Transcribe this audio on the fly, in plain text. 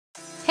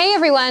Hey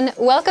everyone,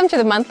 welcome to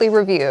the Monthly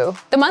Review,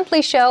 the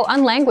monthly show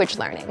on language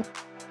learning,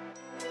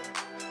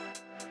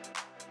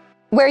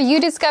 where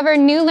you discover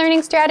new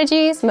learning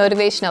strategies,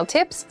 motivational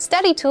tips,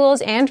 study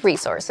tools, and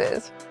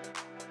resources.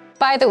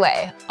 By the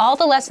way, all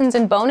the lessons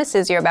and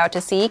bonuses you're about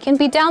to see can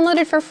be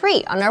downloaded for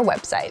free on our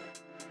website.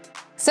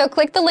 So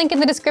click the link in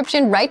the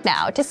description right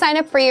now to sign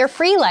up for your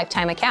free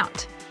lifetime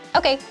account.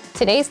 Okay,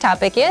 today's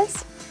topic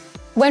is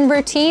when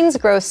routines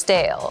grow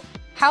stale,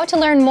 how to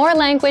learn more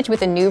language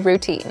with a new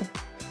routine.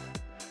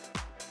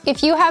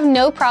 If you have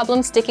no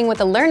problem sticking with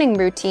a learning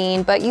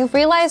routine, but you've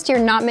realized you're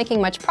not making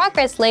much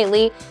progress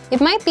lately, it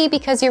might be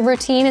because your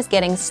routine is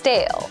getting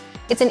stale.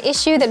 It's an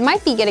issue that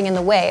might be getting in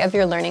the way of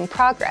your learning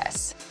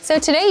progress. So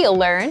today you'll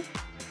learn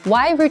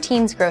why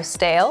routines grow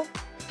stale,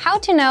 how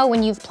to know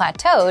when you've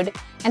plateaued,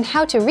 and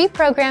how to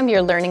reprogram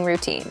your learning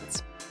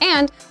routines.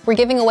 And we're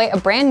giving away a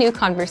brand new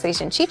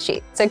conversation cheat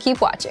sheet, so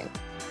keep watching.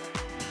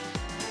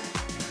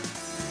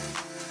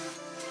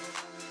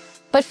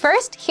 But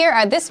first, here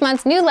are this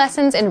month's new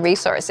lessons and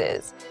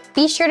resources.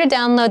 Be sure to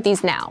download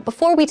these now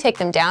before we take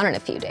them down in a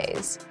few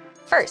days.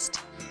 First,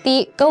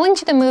 the Going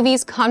to the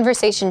Movies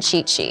Conversation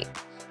Cheat Sheet.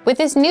 With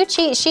this new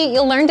cheat sheet,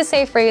 you'll learn to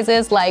say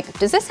phrases like,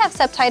 does this have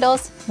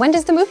subtitles? When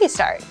does the movie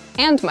start?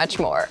 And much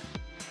more.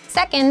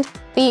 Second,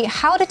 the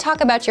How to Talk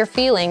About Your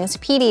Feelings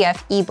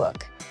PDF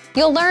ebook.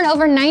 You'll learn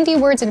over 90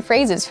 words and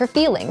phrases for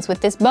feelings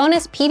with this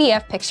bonus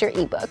PDF picture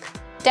ebook.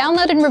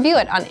 Download and review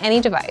it on any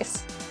device.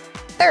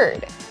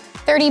 Third,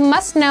 30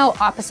 must-know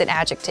opposite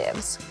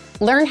adjectives.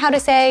 Learn how to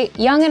say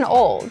young and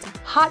old,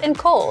 hot and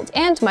cold,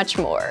 and much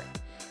more.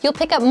 You'll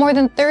pick up more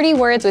than 30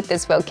 words with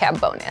this vocab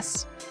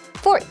bonus.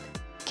 Fourth,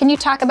 can you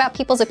talk about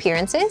people's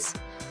appearances?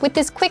 With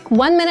this quick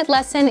 1-minute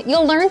lesson,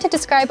 you'll learn to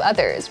describe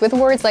others with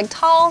words like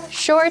tall,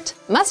 short,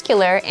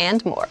 muscular,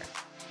 and more.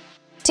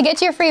 To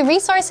get your free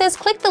resources,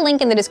 click the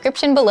link in the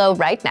description below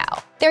right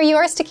now. They're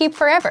yours to keep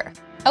forever.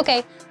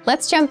 Okay,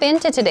 let's jump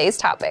into today's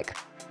topic.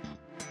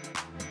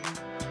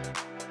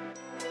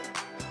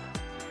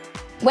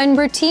 When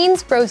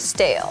routines grow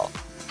stale,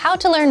 how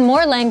to learn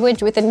more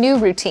language with a new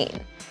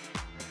routine.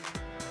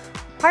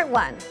 Part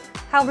 1.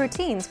 How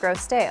routines grow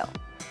stale.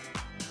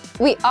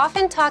 We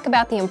often talk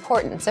about the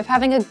importance of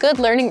having a good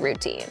learning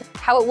routine,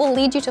 how it will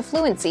lead you to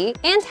fluency,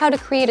 and how to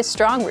create a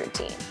strong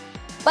routine.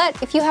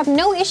 But if you have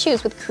no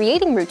issues with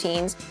creating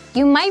routines,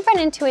 you might run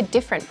into a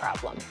different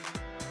problem.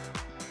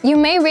 You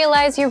may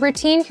realize your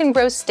routine can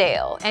grow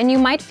stale, and you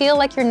might feel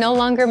like you're no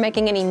longer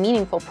making any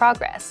meaningful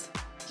progress.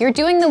 You're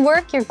doing the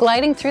work, you're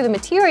gliding through the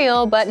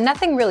material, but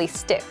nothing really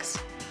sticks.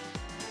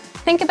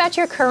 Think about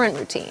your current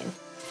routine.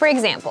 For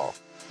example,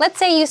 let's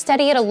say you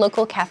study at a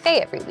local cafe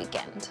every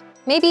weekend.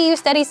 Maybe you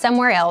study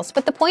somewhere else,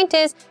 but the point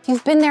is,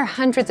 you've been there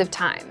hundreds of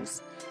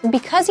times. And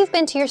because you've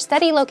been to your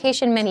study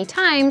location many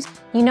times,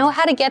 you know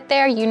how to get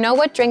there, you know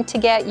what drink to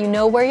get, you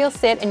know where you'll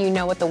sit, and you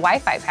know what the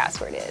Wi-Fi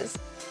password is.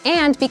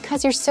 And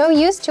because you're so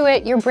used to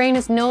it, your brain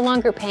is no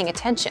longer paying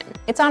attention.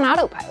 It's on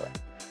autopilot.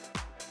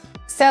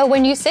 So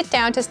when you sit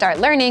down to start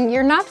learning,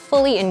 you're not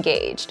fully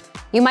engaged.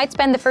 You might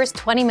spend the first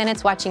 20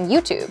 minutes watching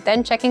YouTube,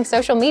 then checking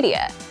social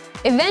media.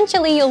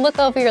 Eventually, you'll look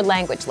over your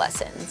language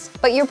lessons,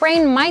 but your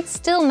brain might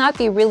still not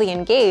be really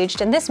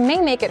engaged, and this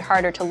may make it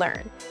harder to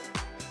learn.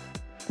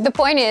 The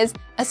point is,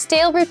 a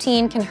stale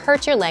routine can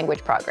hurt your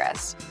language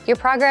progress. Your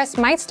progress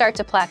might start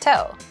to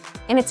plateau,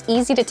 and it's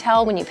easy to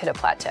tell when you've hit a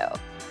plateau.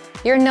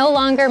 You're no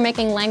longer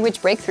making language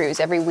breakthroughs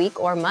every week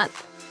or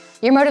month.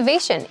 Your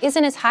motivation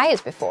isn't as high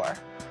as before.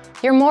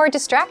 You're more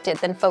distracted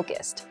than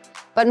focused.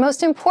 But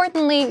most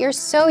importantly, you're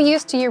so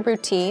used to your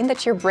routine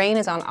that your brain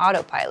is on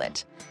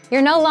autopilot.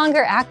 You're no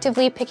longer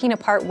actively picking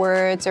apart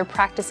words or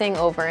practicing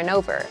over and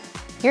over.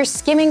 You're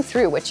skimming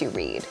through what you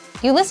read.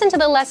 You listen to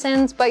the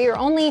lessons, but you're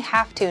only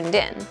half tuned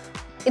in.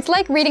 It's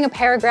like reading a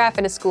paragraph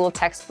in a school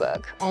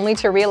textbook, only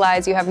to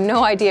realize you have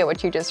no idea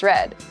what you just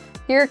read.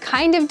 You're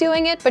kind of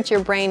doing it, but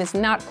your brain is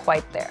not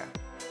quite there.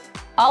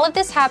 All of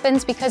this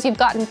happens because you've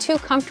gotten too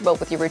comfortable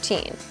with your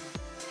routine.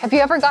 Have you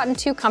ever gotten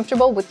too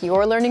comfortable with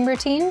your learning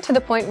routine to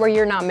the point where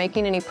you're not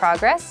making any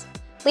progress?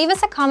 Leave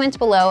us a comment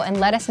below and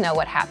let us know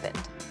what happened.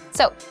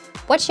 So,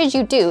 what should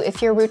you do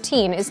if your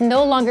routine is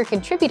no longer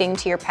contributing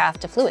to your path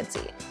to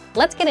fluency?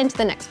 Let's get into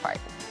the next part.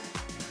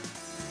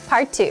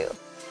 Part 2.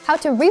 How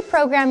to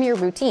reprogram your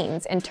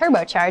routines and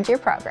turbocharge your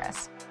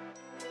progress.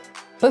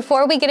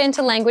 Before we get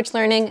into language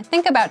learning,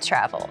 think about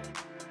travel.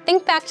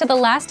 Think back to the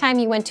last time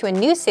you went to a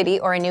new city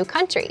or a new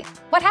country.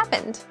 What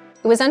happened?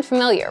 It was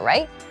unfamiliar,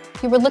 right?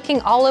 You were looking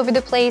all over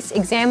the place,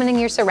 examining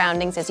your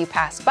surroundings as you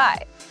passed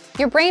by.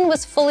 Your brain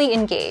was fully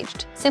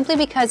engaged, simply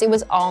because it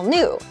was all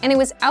new, and it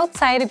was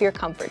outside of your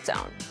comfort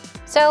zone.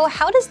 So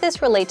how does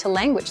this relate to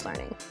language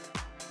learning?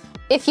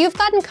 If you've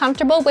gotten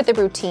comfortable with a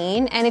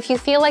routine, and if you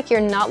feel like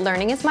you're not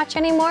learning as much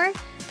anymore,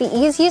 the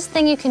easiest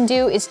thing you can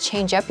do is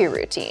change up your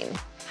routine.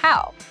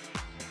 How?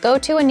 Go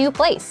to a new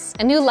place,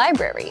 a new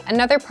library,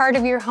 another part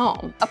of your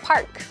home, a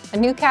park, a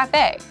new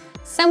cafe,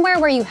 somewhere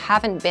where you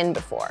haven't been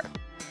before.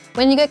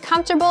 When you get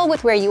comfortable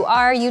with where you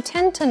are, you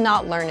tend to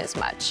not learn as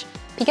much,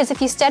 Because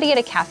if you study at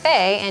a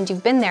cafe and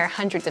you've been there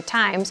hundreds of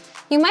times,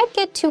 you might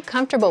get too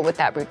comfortable with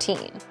that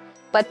routine.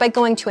 But by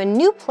going to a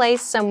new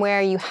place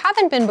somewhere you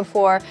haven't been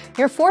before,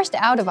 you're forced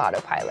out of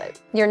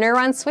autopilot. Your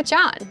neurons switch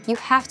on. You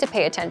have to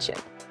pay attention.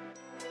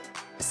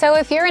 So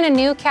if you're in a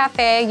new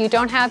cafe, you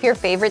don't have your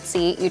favorite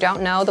seat, you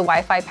don't know the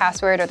Wi-Fi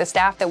password or the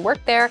staff that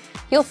work there,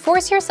 you'll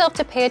force yourself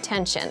to pay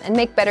attention and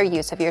make better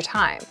use of your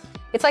time.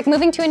 It's like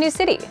moving to a new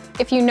city.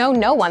 If you know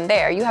no one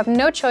there, you have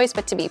no choice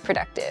but to be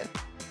productive.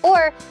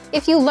 Or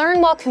if you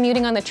learn while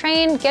commuting on the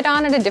train, get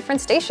on at a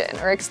different station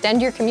or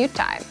extend your commute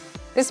time.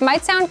 This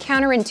might sound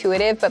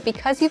counterintuitive, but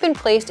because you've been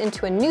placed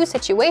into a new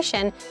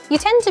situation, you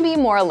tend to be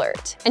more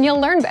alert and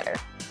you'll learn better.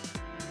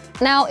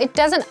 Now, it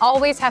doesn't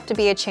always have to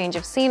be a change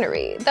of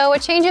scenery, though a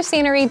change of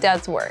scenery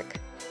does work.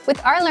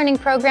 With our learning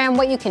program,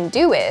 what you can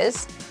do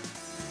is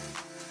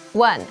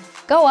 1.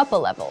 Go up a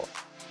level.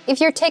 If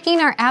you're taking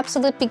our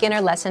absolute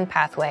beginner lesson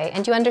pathway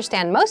and you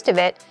understand most of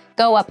it,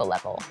 go up a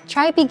level.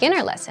 Try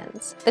beginner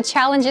lessons. The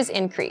challenges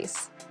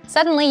increase.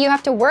 Suddenly, you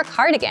have to work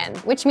hard again,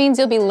 which means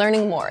you'll be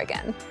learning more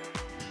again.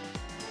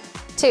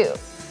 2.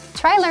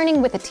 Try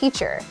learning with a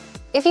teacher.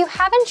 If you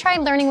haven't tried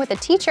learning with a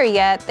teacher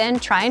yet, then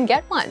try and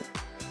get one.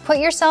 Put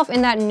yourself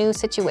in that new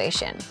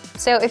situation.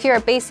 So if you're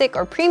a basic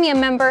or premium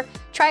member,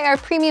 try our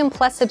Premium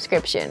Plus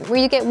subscription, where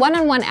you get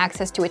one-on-one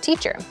access to a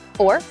teacher,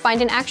 or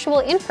find an actual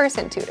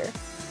in-person tutor.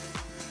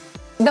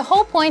 The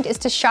whole point is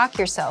to shock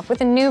yourself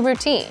with a new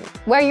routine,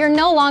 where you're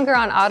no longer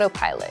on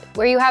autopilot,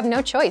 where you have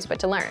no choice but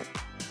to learn.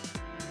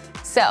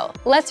 So,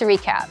 let's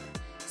recap.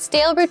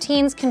 Stale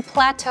routines can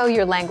plateau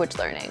your language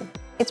learning.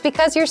 It's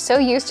because you're so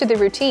used to the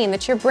routine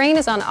that your brain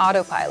is on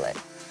autopilot.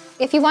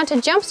 If you want to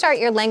jumpstart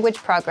your language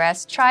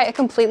progress, try a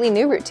completely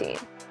new routine.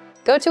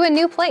 Go to a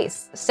new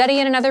place, study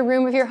in another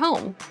room of your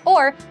home,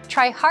 or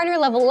try harder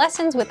level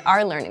lessons with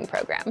our learning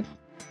program.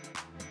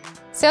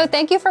 So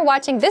thank you for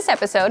watching this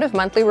episode of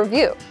Monthly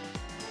Review.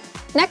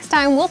 Next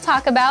time, we'll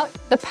talk about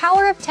the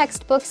power of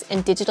textbooks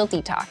and digital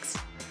detox.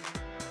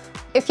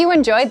 If you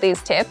enjoyed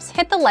these tips,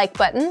 hit the like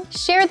button,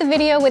 share the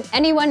video with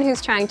anyone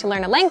who's trying to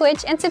learn a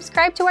language, and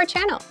subscribe to our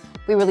channel.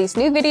 We release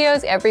new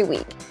videos every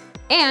week.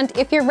 And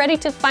if you're ready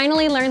to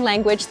finally learn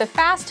language the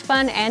fast,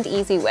 fun, and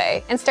easy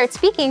way, and start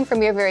speaking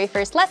from your very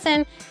first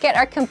lesson, get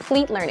our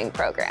complete learning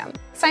program.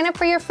 Sign up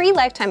for your free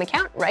lifetime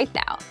account right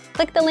now.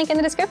 Click the link in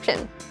the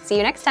description. See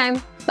you next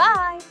time.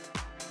 Bye!